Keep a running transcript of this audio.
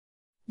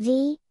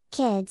V.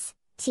 Kids,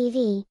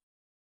 TV.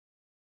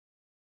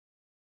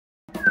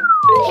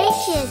 Hey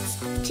kids,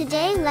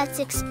 today let's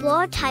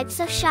explore types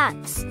of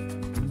sharks.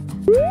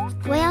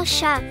 Whale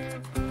shark.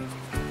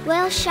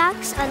 Whale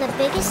sharks are the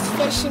biggest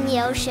fish in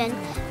the ocean,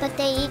 but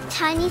they eat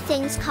tiny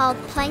things called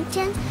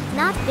plankton,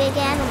 not big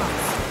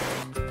animals.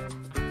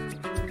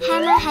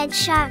 Hammerhead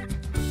shark.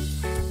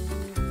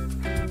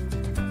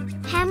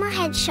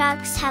 Hammerhead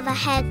sharks have a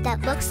head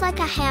that looks like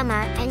a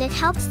hammer and it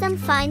helps them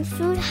find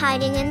food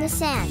hiding in the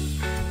sand.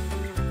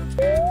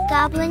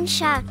 Goblin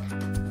shark.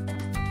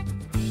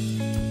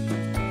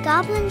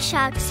 Goblin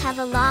sharks have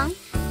a long,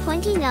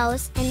 pointy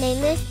nose and they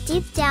live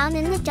deep down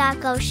in the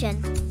dark ocean.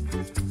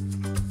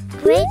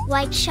 Great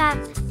white shark.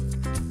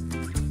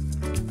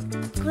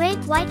 Great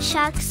white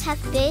sharks have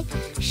big,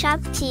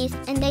 sharp teeth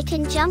and they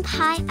can jump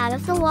high out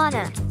of the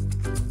water.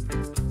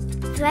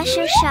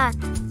 Thresher shark.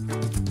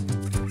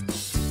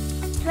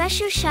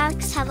 Thresher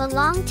sharks have a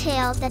long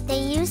tail that they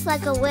use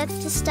like a whip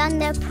to stun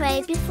their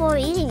prey before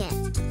eating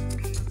it.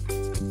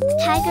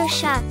 Tiger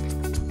shark.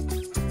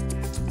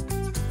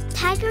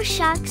 Tiger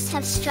sharks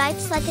have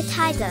stripes like a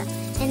tiger,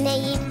 and they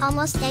eat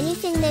almost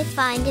anything they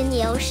find in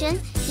the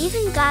ocean,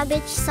 even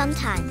garbage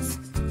sometimes.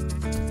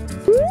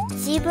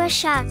 Zebra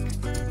shark.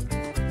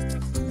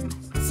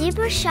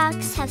 Zebra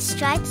sharks have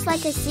stripes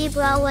like a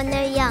zebra when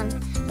they're young,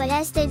 but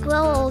as they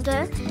grow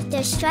older,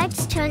 their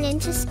stripes turn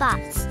into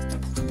spots.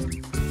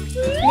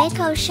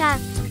 Mako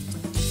shark.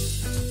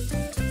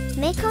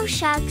 Mako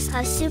sharks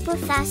are super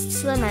fast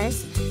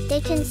swimmers.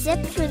 They can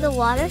zip through the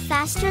water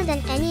faster than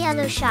any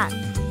other shark.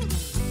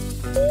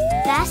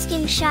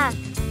 Basking shark.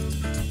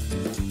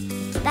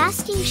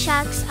 Basking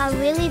sharks are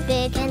really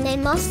big and they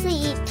mostly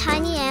eat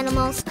tiny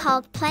animals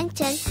called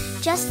plankton,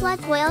 just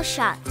like whale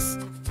sharks.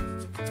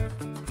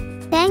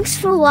 Thanks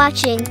for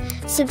watching.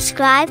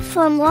 Subscribe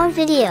for more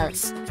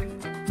videos.